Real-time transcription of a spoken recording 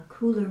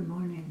cooler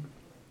morning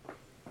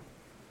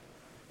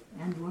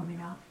and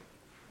warming up.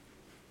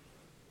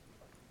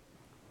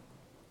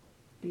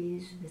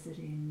 Bees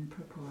visiting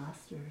purple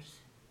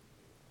asters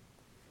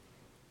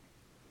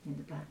in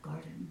the back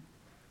garden.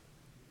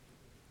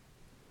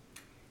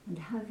 And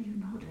have you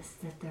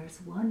noticed that there's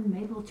one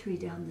maple tree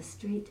down the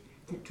street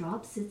that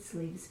drops its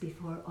leaves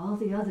before all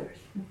the others?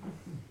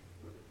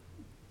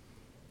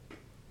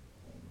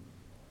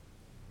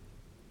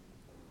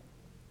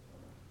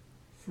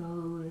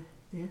 So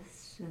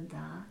this and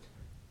that,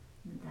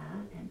 and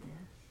that and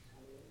this.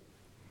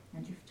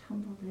 And you've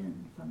tumbled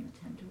in from the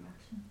 10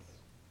 directions.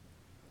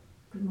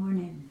 Good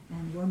morning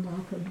and warm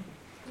welcome.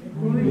 Good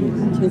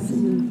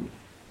morning.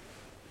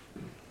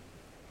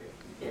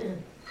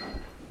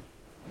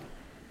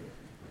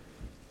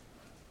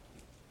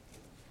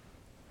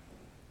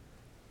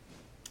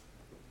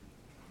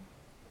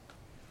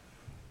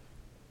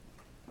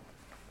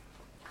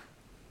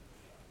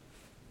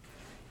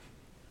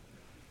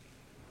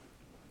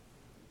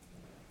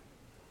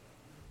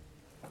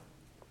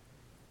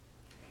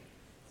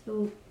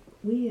 So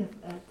we have,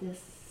 at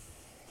this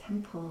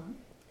temple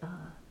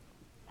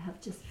have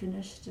just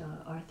finished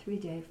our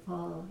 3-day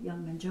fall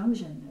Young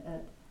Minjungjin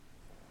at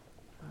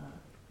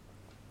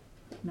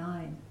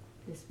 9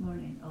 this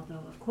morning,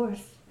 although of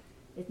course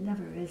it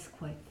never is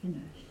quite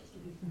finished.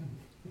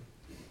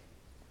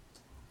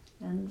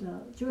 And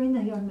during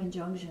the Young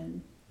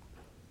Minjungjin,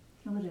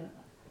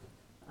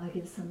 I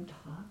give some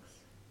talks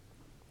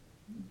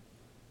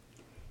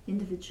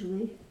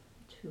individually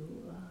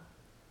to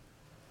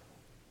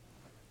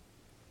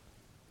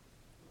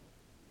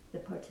the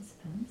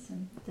participants,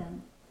 and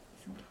then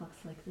some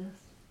talks like this.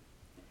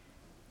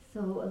 So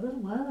a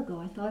little while ago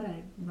I thought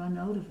I'd run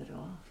out of it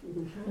all.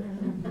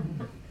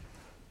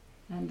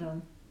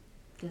 And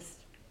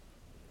just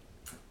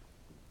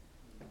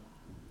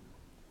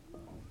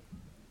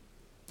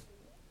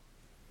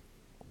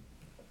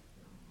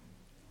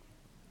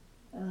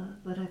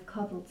but I've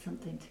cobbled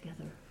something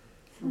together.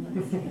 So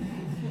let's see.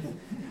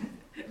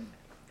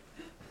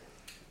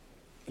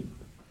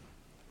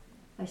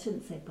 I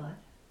shouldn't say but.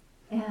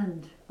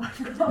 And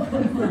I've cobbled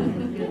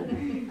something together.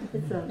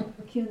 It's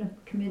a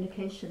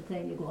communication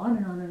thing. You go on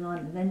and on and on,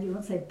 and then you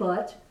don't say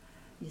but,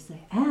 you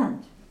say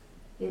and.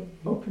 It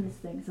opens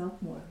things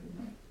up more,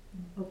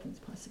 opens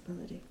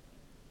possibility.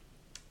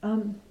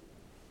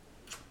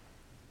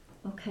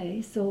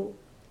 Okay, so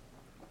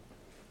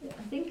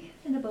I think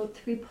in about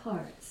 3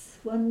 parts.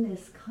 One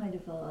is kind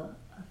of a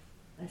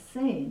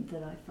saying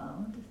that I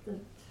found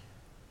that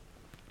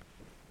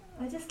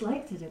I just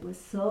liked it. It was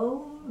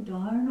so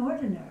darn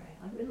ordinary.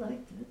 I really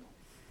liked it.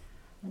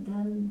 And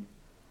then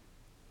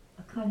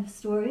a kind of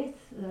story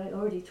that I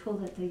already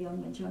told at the Young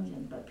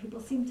Minjungjin, but people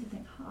seem to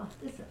think,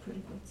 this is a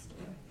pretty good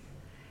story.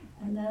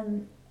 And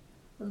then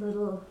a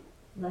little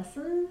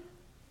lesson,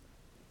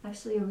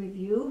 actually a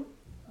review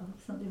of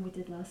something we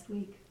did last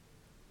week.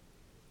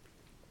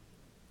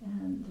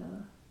 And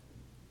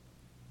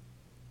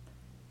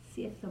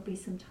see if there'll be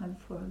some time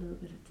for a little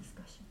bit of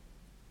discussion.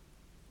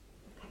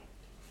 Okay.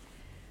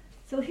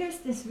 So here's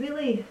this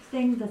really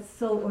thing that's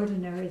so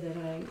ordinary that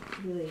I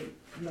really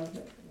love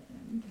it.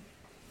 And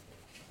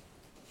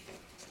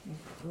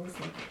it goes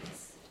like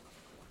this.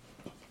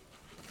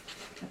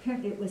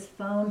 Apparently it was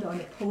found on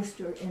a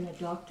poster in a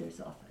doctor's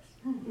office.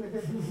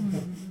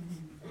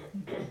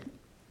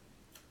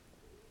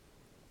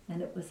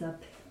 And it was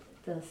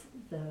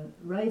the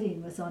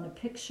writing was on a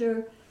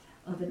picture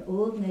of an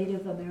old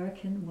Native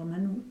American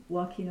woman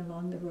walking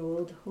along the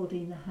road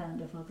holding the hand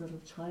of a little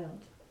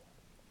child.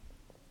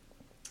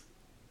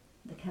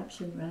 The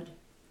caption read,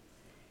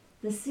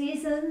 "The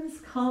seasons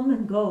come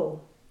and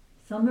go.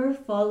 Summer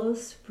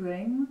follows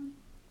spring,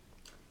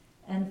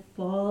 and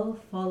fall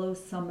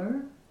follows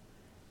summer,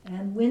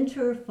 and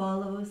winter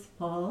follows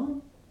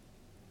fall,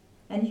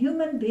 and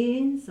human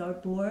beings are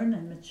born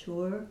and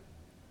mature,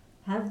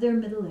 have their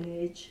middle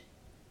age,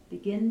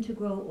 begin to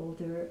grow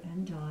older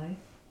and die,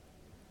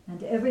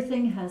 and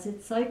everything has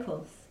its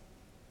cycles.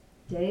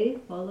 Day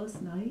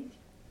follows night,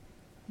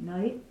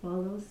 night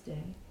follows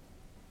day.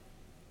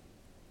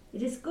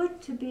 It is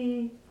good to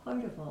be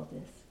part of all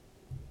this.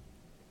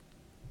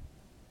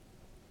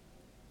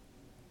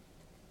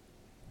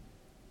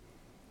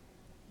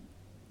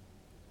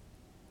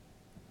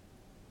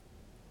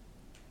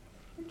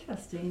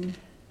 Interesting,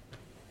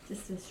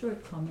 just a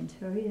short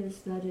commentary, is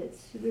that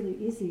it's really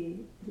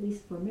easy, at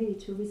least for me,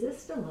 to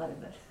resist a lot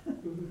of it.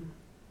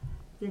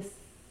 This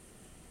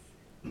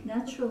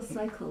natural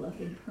cycle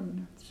of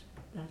impermanence,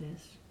 that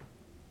is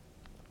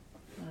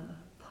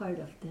part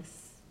of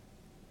this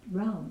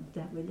realm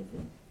that we live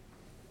in.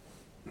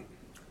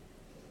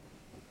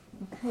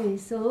 Okay,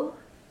 so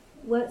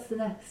what's the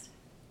next?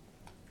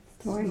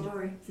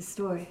 Story. It's a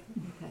story.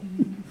 Okay.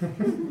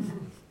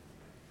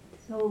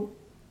 So,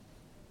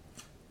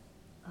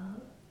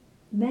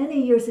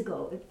 many years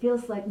ago, it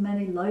feels like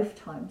many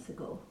lifetimes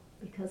ago,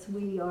 because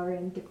we are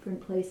in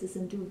different places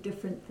and do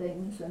different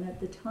things. And at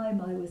the time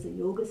I was a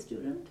yoga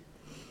student,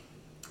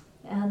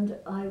 And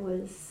I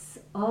was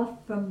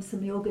off from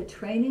some yoga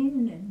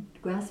training in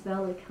Grass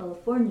Valley,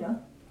 California,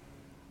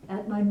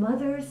 at my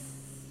mother's.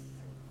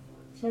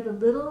 She had a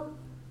little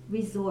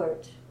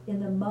resort in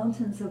the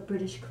mountains of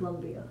British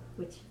Columbia,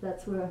 which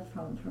that's where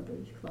I'm from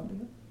British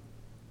Columbia.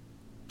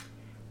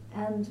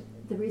 And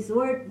the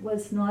resort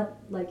was not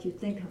like you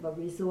think of a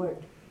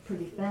resort,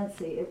 pretty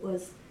fancy. It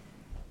was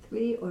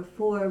 3 or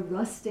 4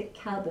 rustic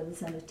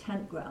cabins and a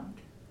tent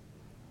ground.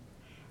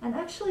 And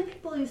actually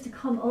people used to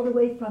come all the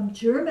way from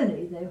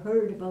Germany. They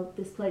heard about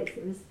this place.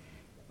 It was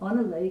on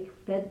a lake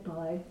fed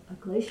by a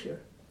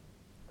glacier.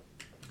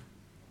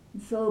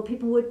 And so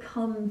people would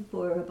come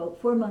for about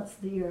 4 months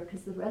of the year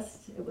because the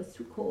rest, it was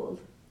too cold.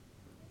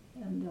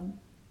 And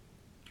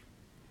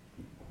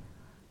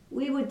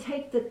we would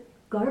take the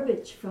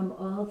garbage from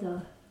all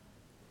the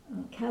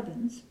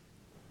cabins,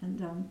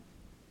 and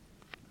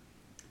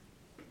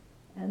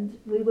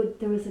we would.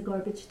 There was a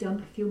garbage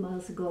dump a few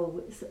miles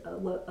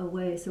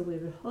away, so we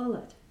would haul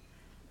it.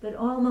 But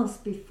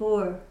almost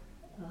before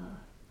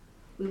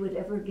we would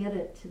ever get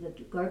it to the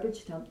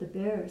garbage dump, the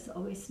bears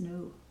always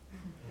knew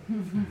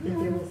that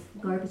there was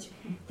garbage.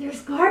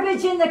 There's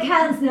garbage in the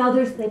cans now.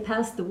 They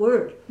passed the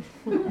word,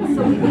 and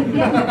so we would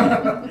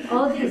get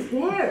all these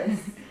bears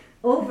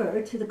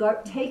over to the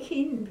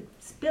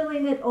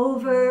spilling it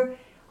over,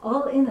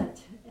 all in it.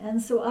 And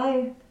so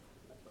I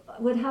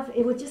would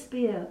it would just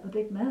be a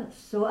big mess.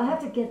 So I had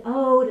to get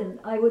out, and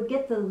I would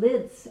get the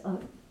lids,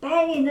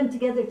 banging them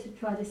together to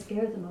try to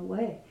scare them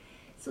away.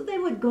 So they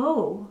would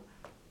go,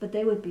 but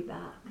they would be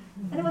back.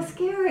 And it was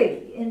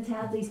scary to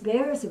have these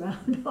bears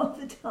around all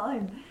the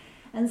time.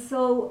 And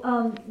so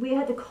we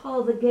had to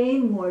call the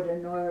game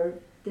warden or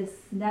this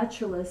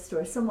naturalist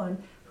or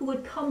someone who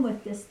would come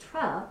with this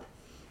trap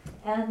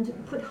and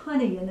put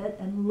honey in it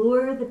and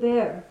lure the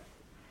bear.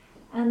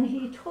 And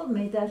he told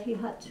me that he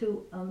had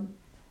to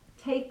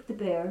take the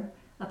bear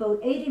about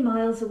 80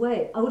 miles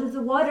away, out of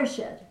the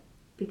watershed,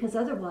 because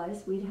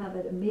otherwise we'd have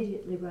it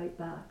immediately right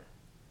back.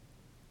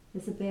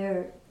 Because the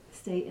bear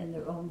stay in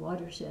their own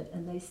watershed,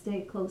 and they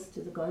stay close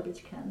to the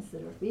garbage cans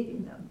that are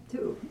feeding them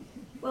too.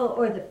 Well,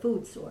 or the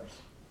food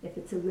source, if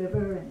it's a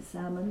river and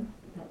salmon,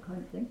 that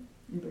kind of thing,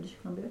 in British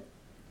Columbia.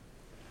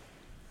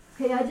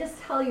 Okay, I just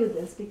tell you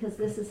this because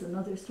this is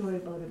another story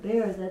about a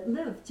bear that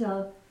lived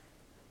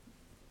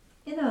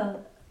in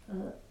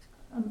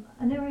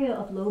an area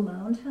of low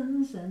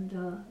mountains, and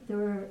there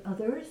were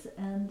others,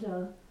 and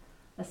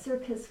a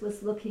circus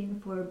was looking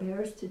for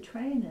bears to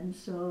train, and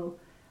so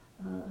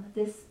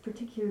this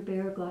particular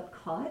bear got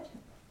caught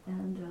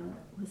and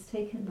was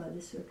taken by the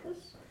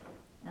circus,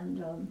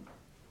 and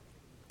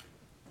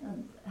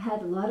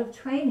had a lot of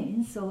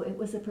training, so it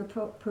was a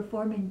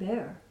performing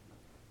bear.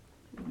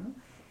 You know?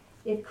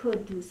 It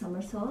could do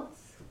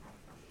somersaults,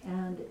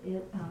 and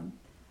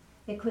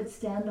it could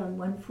stand on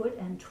one foot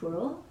and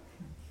twirl.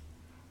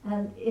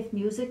 And if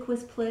music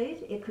was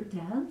played, it could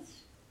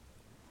dance,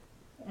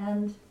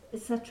 and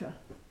etc.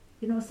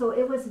 You know, so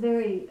it was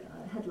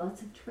had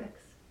lots of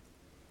tricks.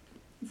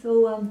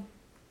 So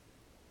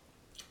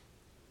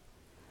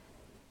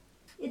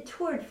it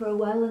toured for a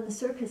while in the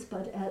circus,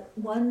 but at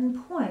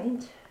one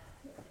point,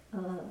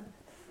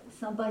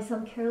 by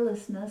some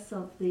carelessness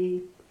of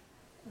the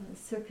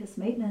circus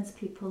maintenance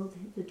people,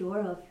 the door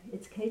of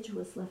its cage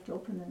was left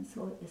open, and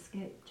so it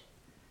escaped.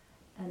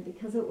 And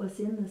because it was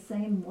in the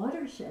same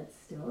watershed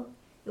still,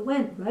 it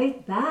went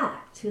right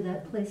back to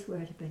that place where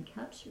it had been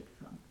captured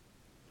from.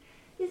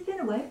 He's been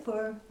away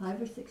for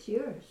 5 or 6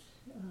 years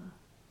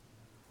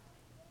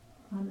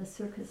on the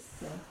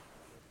circus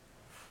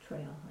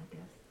trail, I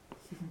guess.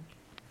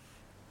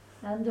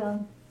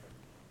 And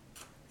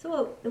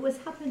so it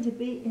happened to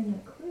be in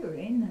a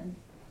clearing, and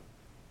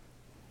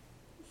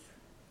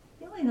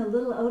feeling a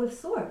little out of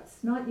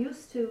sorts, not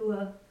used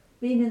to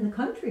being in the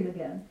country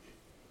again.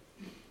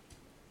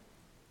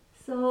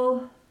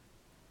 So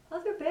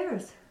other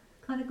bears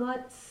kind of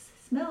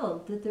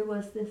smelled that there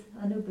was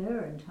a new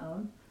bear in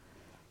town,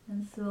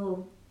 and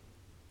so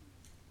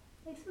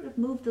they sort of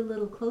moved a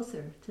little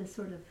closer to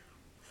sort of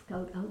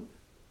scout out.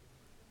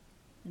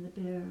 And the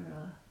bear,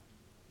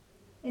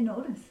 they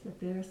noticed the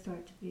bear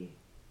started to be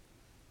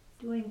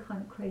doing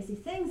kind of crazy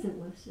things. It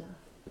was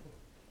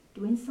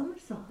doing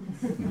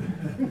somersaults,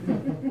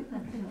 and,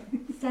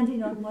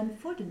 standing on one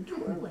foot and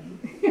twirling.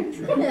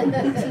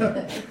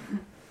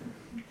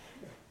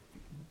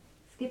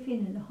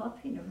 Skipping and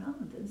hopping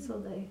around, and so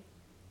the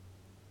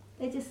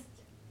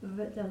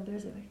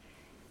bears are like,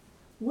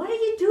 "What are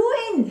you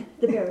doing?"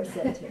 the bear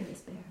said to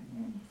this bear,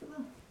 and he said,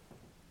 "Well,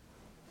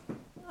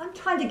 I'm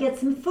trying to get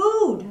some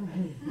food."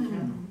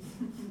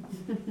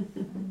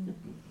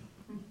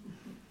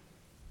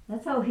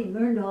 That's how he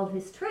learned all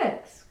his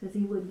tricks, because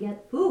he would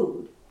get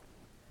food.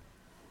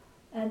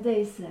 And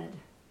they said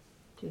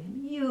to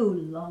him, "You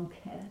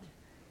lunkhead.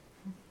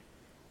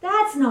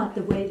 That's not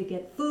the way to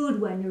get food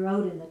when you're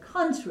out in the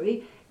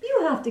country.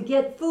 You have to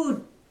get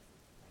food.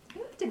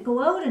 You have to go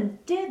out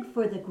and dig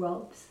for the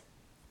grubs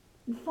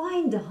and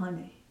find the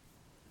honey.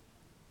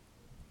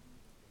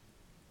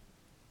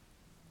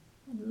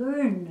 And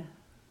learn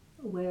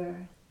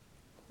where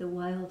the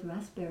wild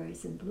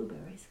raspberries and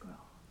blueberries grow.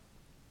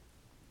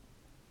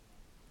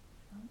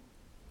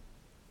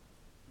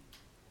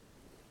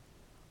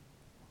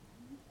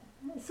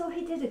 So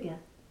he did again.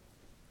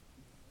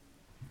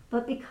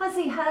 But because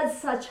he had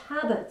such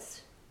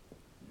habits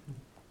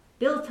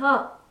built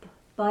up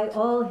by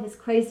all his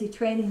crazy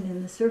training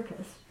in the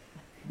circus,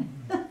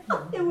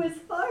 it was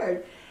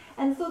hard.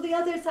 And so the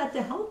others had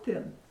to help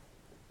him,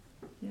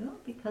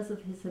 because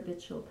of his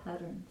habitual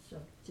patterns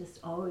of just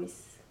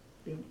always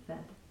being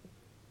fed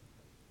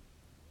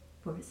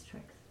for his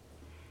tricks.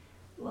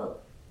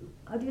 Well,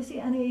 do you see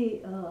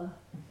any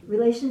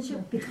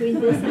relationship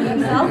between this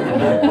and yourself?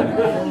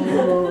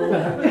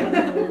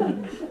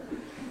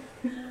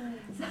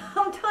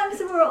 Sometimes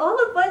we're all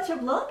a bunch of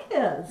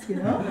lunkheads,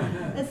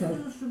 As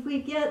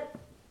we get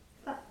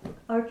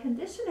our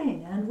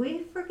conditioning and we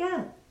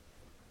forget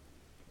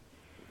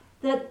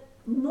that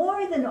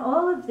more than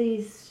all of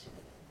these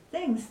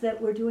things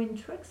that we're doing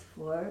tricks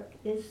for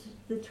is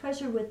the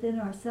treasure within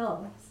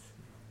ourselves.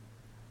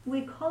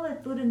 We call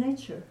it Buddha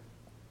nature.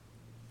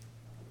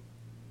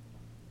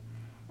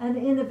 And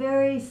in a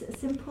very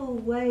simple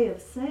way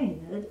of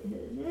saying it,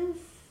 it is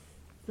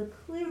the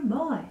clear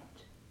mind.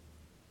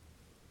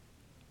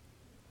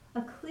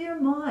 A clear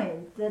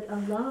mind that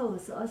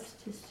allows us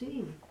to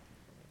see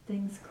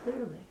things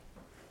clearly.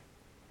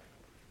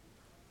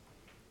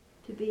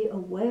 To be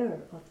aware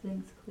of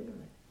things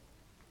clearly.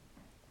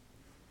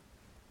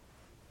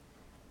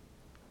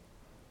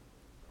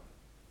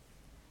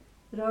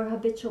 But our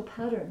habitual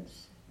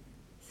patterns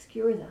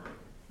skewer that.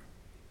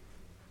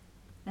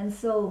 And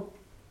so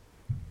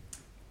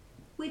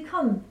we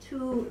come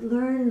to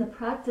learn the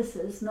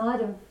practices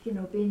not of,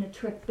 being a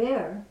trick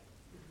bear,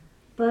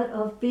 but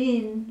of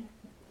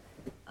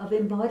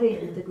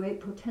embodying the great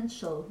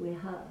potential we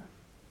have,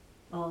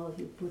 all of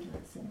you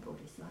Buddhas and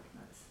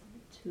Bodhisattvas,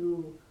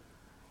 to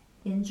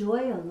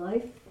enjoy a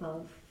life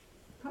of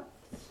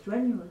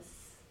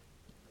strenuous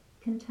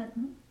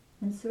contentment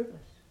and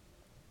service.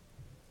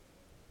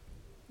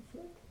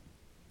 That's it.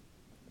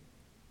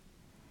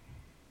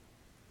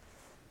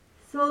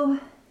 So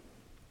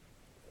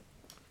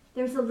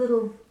there's a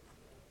little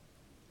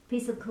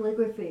piece of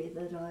calligraphy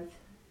that I've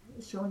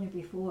shown you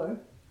before,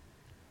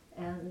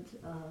 and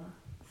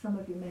some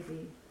of you may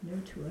be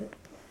new to it.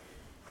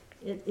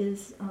 It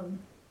is,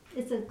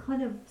 it's a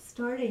kind of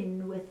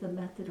starting with the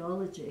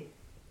methodology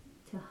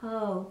to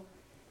how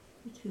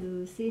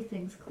to see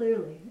things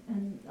clearly.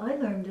 And I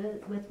learned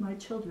it with my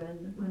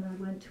children when I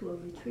went to a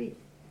retreat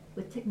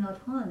with Thich Nhat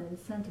Hanh in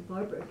Santa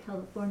Barbara,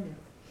 California,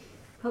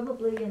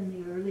 probably in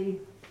the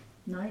early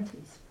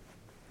 90s.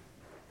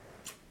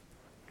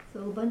 So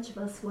a bunch of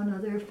us, one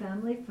other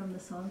family from the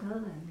Sangha,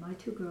 and my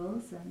two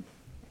girls, and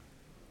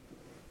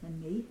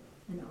me,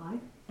 and I,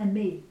 and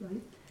me,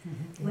 right,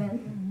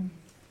 went.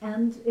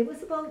 And it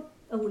was about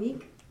a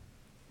week,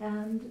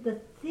 and the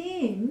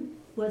theme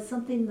was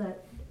something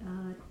that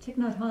Thich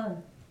Nhat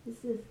Hanh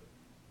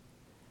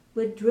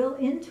would drill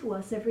into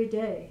us every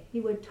day. He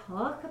would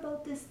talk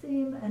about this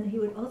theme, and he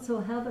would also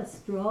have us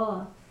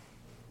draw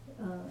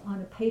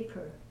on a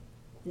paper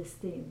this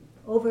theme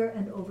over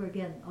and over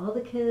again. All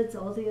the kids,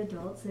 all the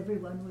adults,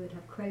 everyone would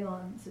have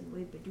crayons, and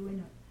we'd be doing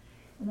it.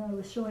 And I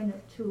was showing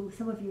it to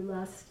some of you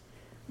last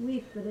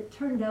week, but it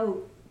turned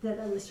out that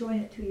I was showing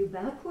it to you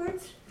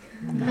backwards.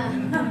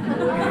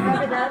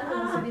 Remember that,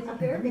 those of you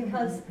here?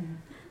 Because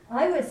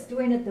I was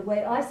doing it the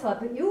way I saw it,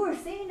 but you were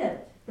seeing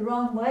it the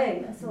wrong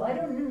way, so I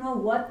don't know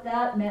what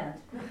that meant.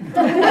 I'm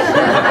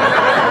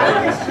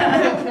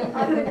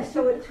going to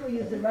show it to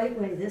you the right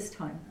way this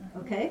time,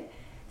 okay?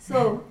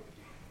 So,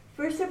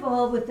 first of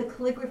all, with the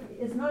calligraphy,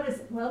 it's not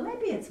as, well,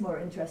 maybe it's more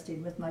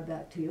interesting with my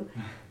back to you.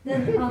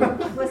 Then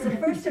was the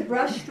first a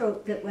brush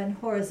stroke that went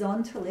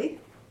horizontally,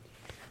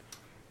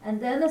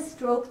 and then a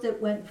stroke that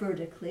went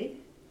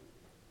vertically,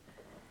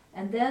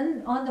 and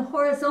then on the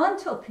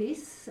horizontal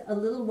piece, a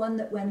little one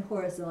that went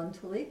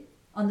horizontally,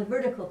 on the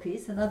vertical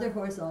piece, another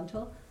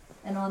horizontal,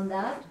 and on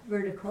that,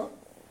 vertical,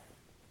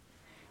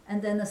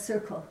 and then a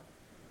circle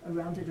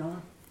around it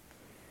all,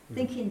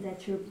 thinking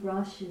that your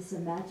brush is a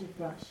magic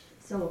brush.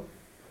 So,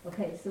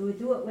 okay, so we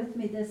do it with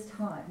me this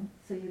time,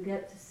 so you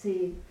get to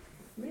see,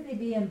 really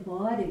be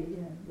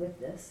embodied with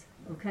this.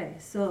 Okay,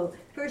 so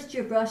first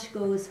your brush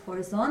goes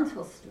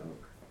horizontal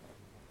stroke,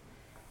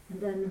 and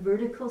then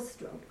vertical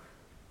stroke,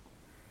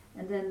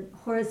 and then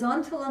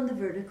horizontal on the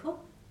vertical,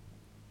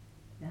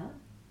 yeah,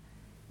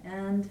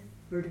 and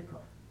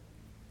vertical,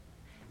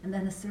 and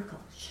then a circle,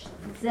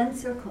 Zen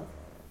circle.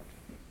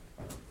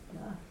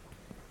 Yeah.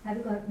 Have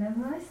you got it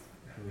memorized?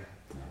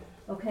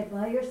 Okay,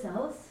 by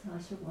yourselves, I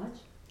should watch.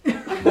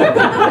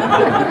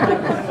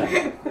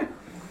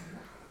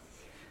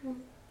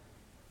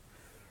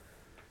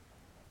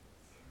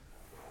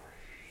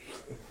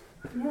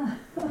 Yeah,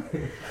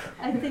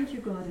 I think you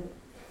got it.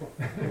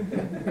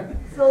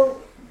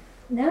 So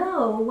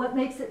now what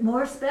makes it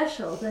more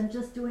special than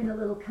just doing a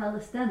little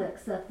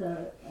calisthenics at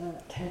the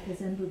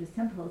Zen Buddhist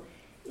temple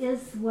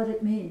is what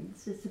it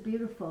means. It's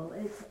beautiful.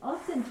 It's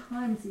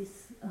oftentimes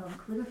these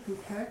calligraphy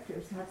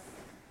characters have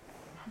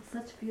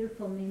such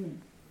beautiful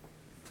meaning.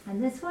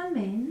 And this one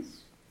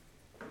means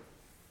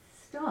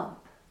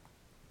stop.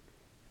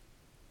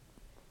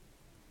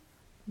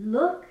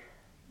 Look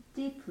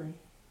deeply.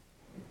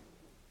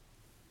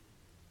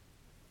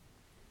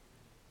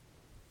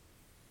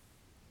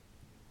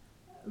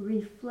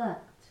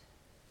 Reflect.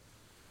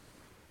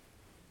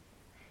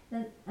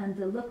 And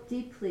the look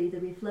deeply, the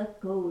reflect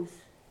goes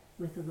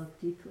with the look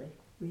deeply.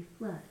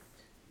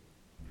 Reflect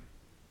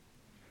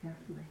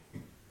carefully.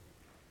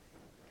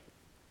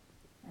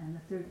 And the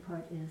third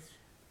part is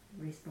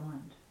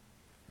respond.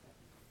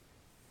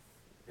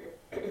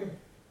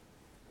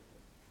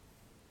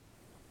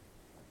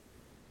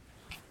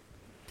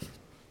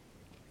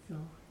 So,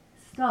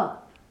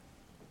 stop.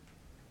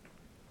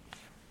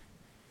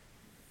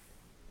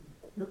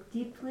 Look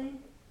deeply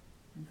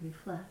and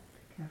reflect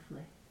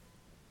carefully.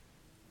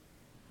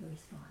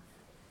 Respond.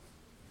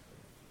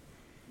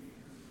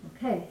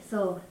 Okay,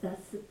 so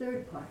that's the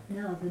third part.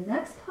 Now the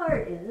next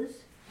part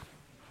is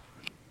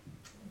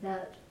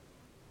that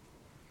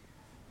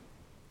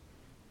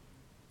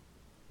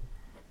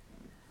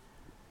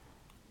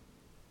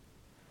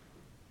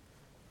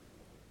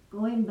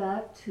going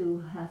back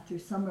to after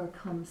summer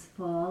comes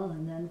fall,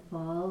 and then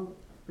fall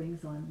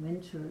brings on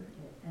winter,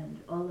 and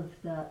all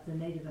of that the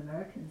Native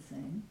Americans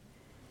saying,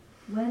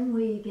 when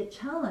we get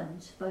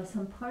challenged by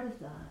some part of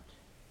that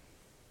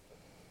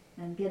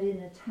and get in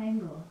a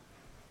tangle,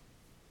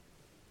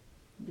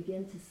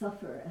 begin to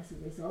suffer as a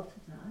result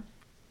of that,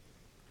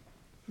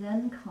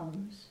 then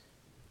comes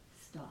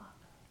stop.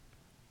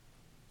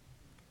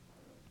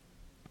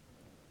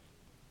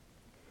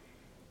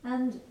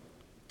 And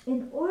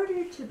in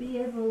order to be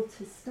able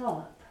to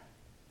stop,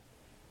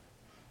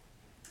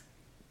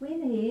 we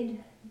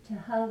need to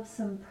have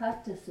some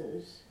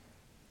practices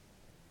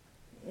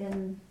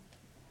in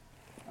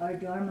our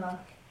Dharma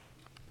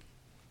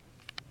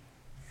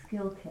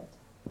skill kit.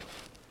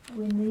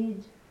 We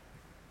need,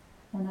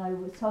 and I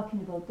was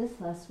talking about this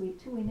last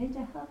week too, we need to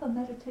have a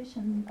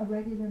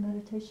regular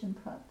meditation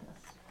practice.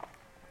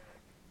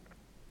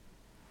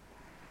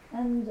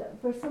 And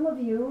for some of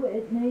you,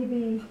 it may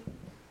be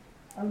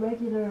a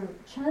regular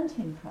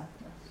chanting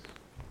practice.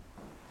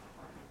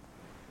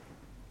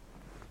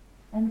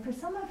 And for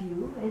some of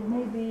you, it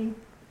may be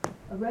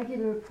a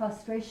regular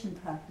prostration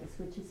practice,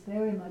 which is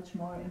very much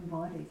more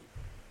embodied.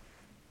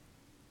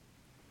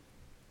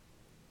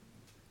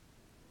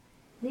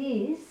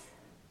 These,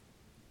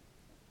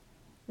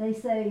 they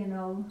say,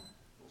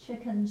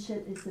 chicken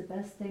shit is the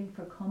best thing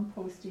for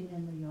composting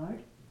in the yard.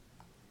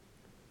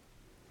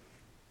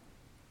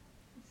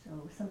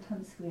 So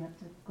sometimes we have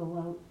to go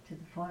out to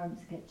the farms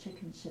to get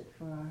chicken shit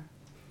for our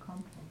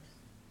compost.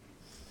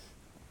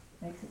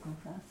 Makes it go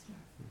faster.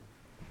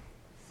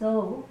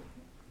 So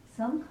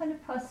some kind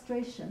of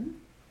prostration,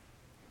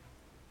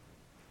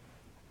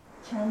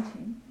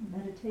 chanting,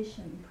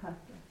 meditation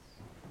practice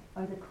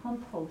are the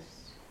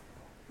compost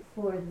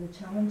for the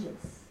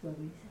challenges,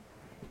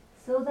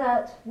 so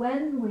that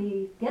when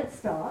we get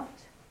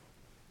stopped,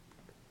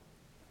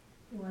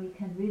 we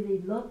can really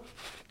look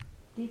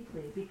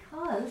deeply,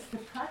 because the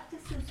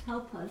practices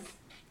help us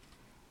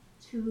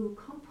to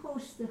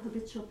compost the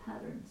habitual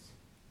patterns.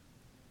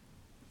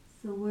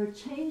 So we're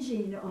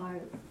changing our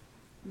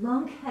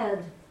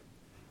lunkhead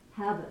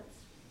habits.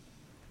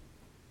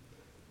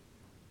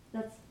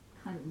 That's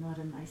kind of not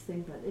a nice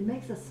thing, but it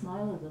makes us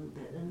smile a little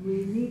bit, and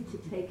we need to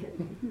take it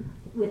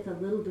with a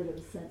little bit of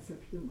a sense of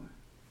humor.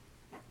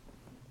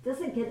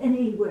 Doesn't get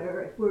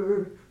anywhere if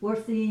we're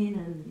worsening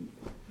and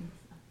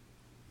stuff.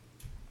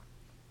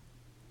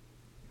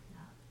 Yeah.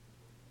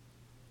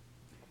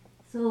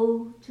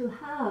 So to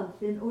have,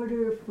 in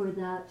order for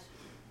that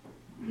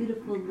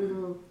beautiful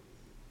little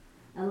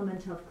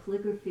element of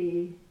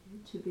calligraphy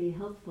to be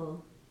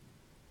helpful,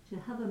 to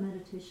have a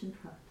meditation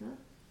practice,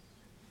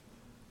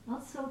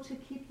 also to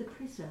keep the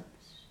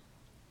precepts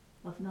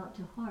of not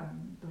to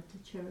harm, but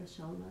to cherish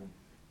all life,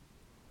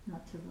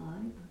 not to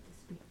lie, but to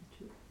speak the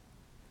truth,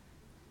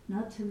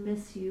 not to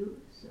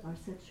misuse our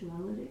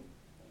sexuality,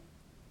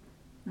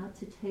 not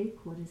to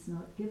take what is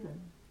not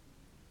given,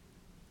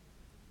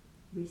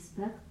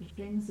 respect the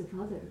things of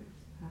others,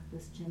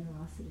 practice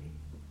generosity,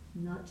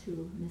 not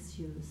to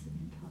misuse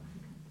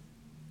intoxicants.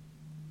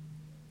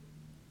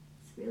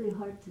 It's really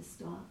hard to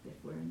stop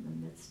if we're in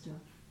the midst of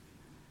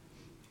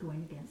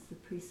going against the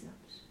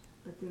precepts.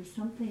 But there's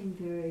something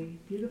very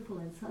beautiful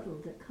and subtle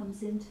that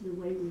comes into the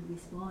way we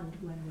respond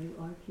when we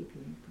are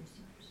keeping the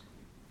precepts.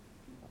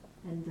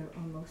 And they're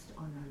almost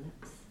on our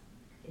lips,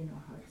 in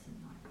our hearts and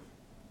minds.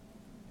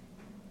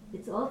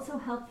 It's also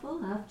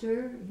helpful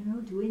after,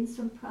 doing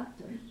some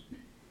practice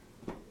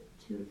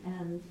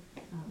and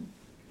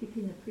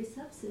keeping the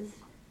precepts is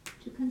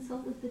to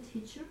consult with the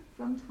teacher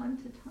from time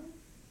to time.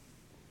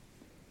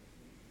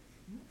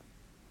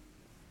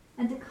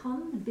 And to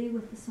come and be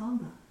with the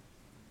Sangha.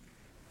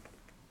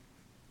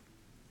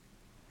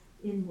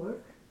 In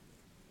work,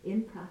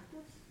 in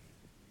practice,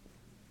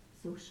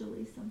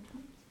 socially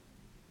sometimes.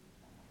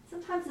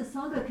 Sometimes the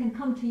Sangha can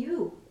come to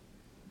you.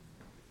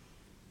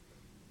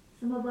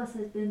 Some of us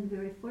have been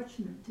very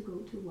fortunate to go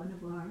to one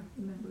of our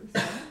members.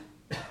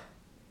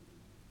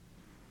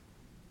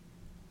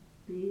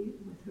 be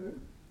with her.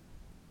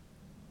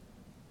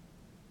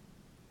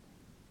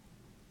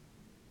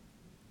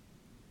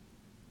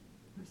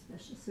 For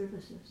special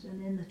services.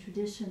 And in the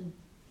tradition,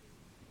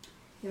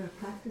 there are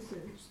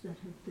practices that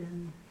have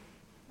been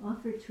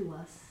offered to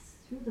us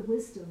through the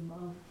wisdom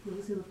of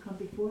those who have come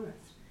before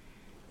us.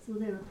 So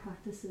there are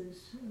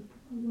practices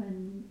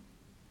when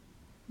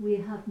we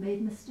have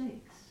made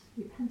mistakes,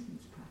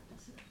 repentance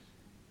practices.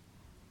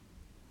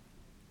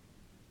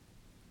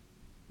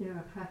 There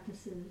are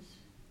practices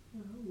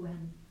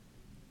when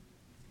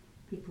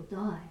people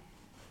die,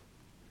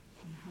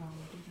 and how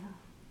we do that.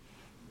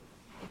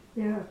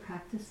 There are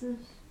practices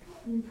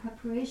in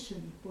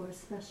preparation for a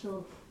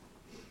special,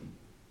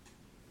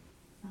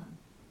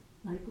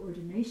 like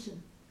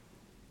ordination,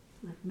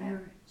 like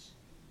marriage,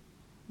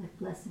 like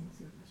blessing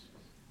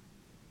services.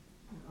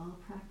 They're all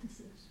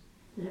practices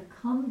that have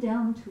come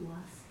down to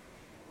us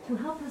to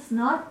help us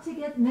not to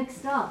get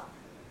mixed up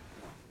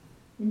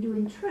in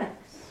doing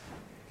tricks,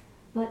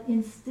 but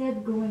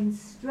instead going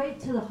straight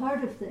to the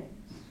heart of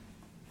things,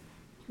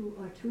 to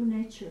our true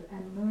nature,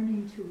 and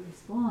learning to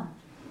respond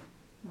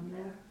from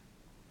there.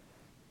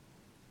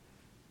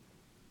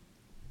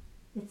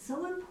 It's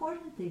so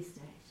important these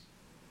days.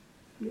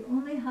 You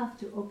only have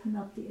to open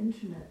up the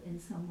internet in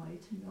some way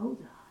to know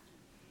that.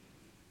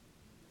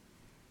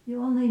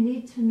 You only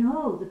need to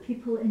know the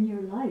people in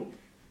your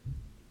life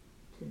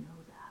to know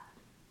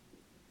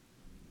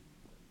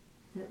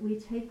that we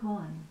take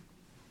on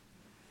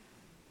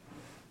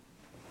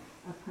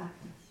a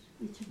practice,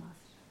 each of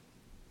us.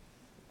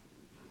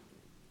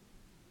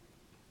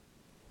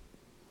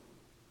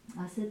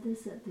 I said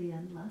this at the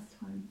end last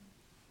time.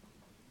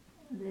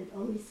 And it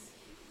always,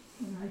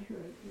 when I hear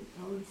it, it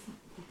always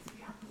picks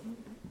me up a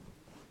little bit.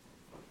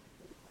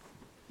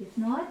 If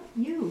not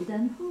you,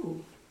 then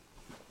who?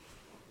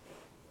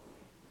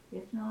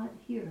 If not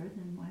here,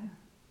 then where?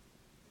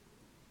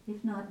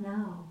 If not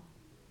now,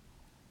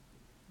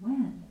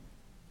 when?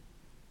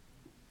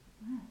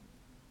 When?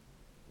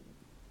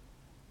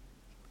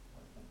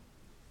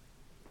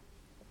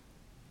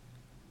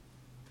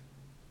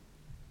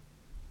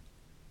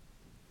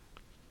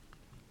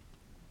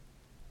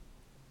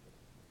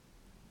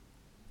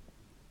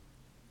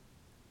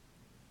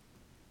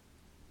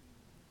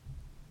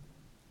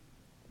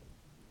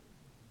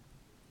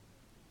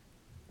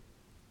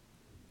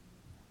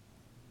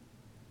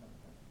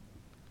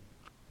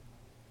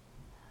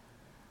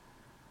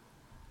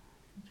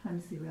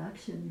 Sometimes the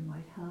reaction you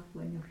might have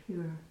when you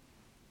hear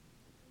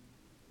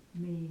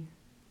me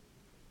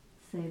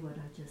say what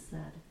I just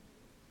said,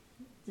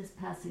 just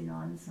passing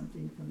on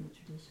something from the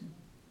tradition.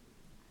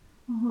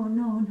 Oh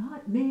no,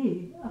 not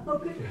me. How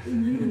could it be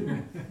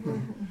me?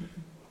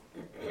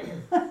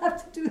 I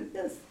have to do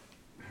this.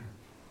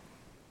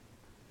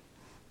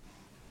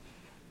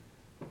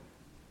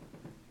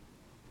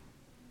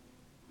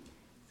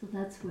 So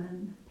that's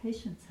when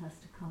patience has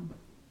to come.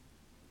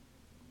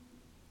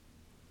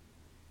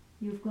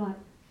 You've got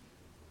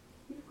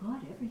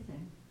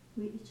everything.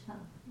 We each have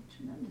a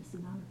tremendous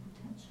amount of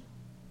potential.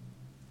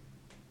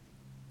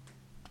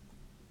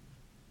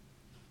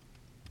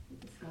 We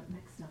just got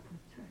mixed up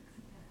with tricks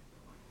a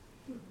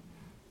bit.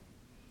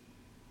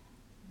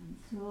 And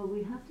so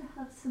we have to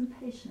have some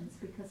patience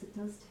because it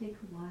does take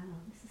a while.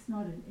 This is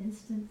not an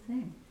instant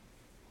thing.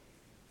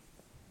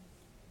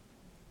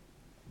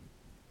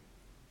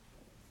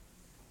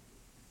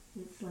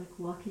 It's like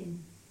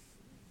walking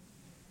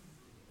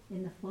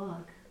in the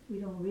fog. We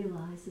don't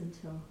realize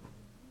until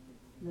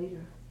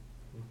later.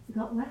 We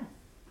got wet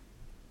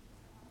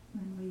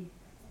when we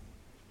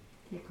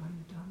take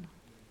on the Dharma.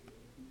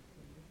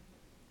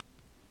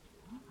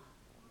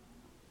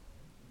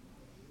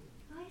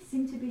 I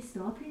seem to be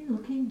stopping,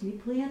 looking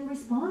deeply, and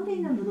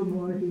responding a little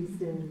more these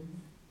days.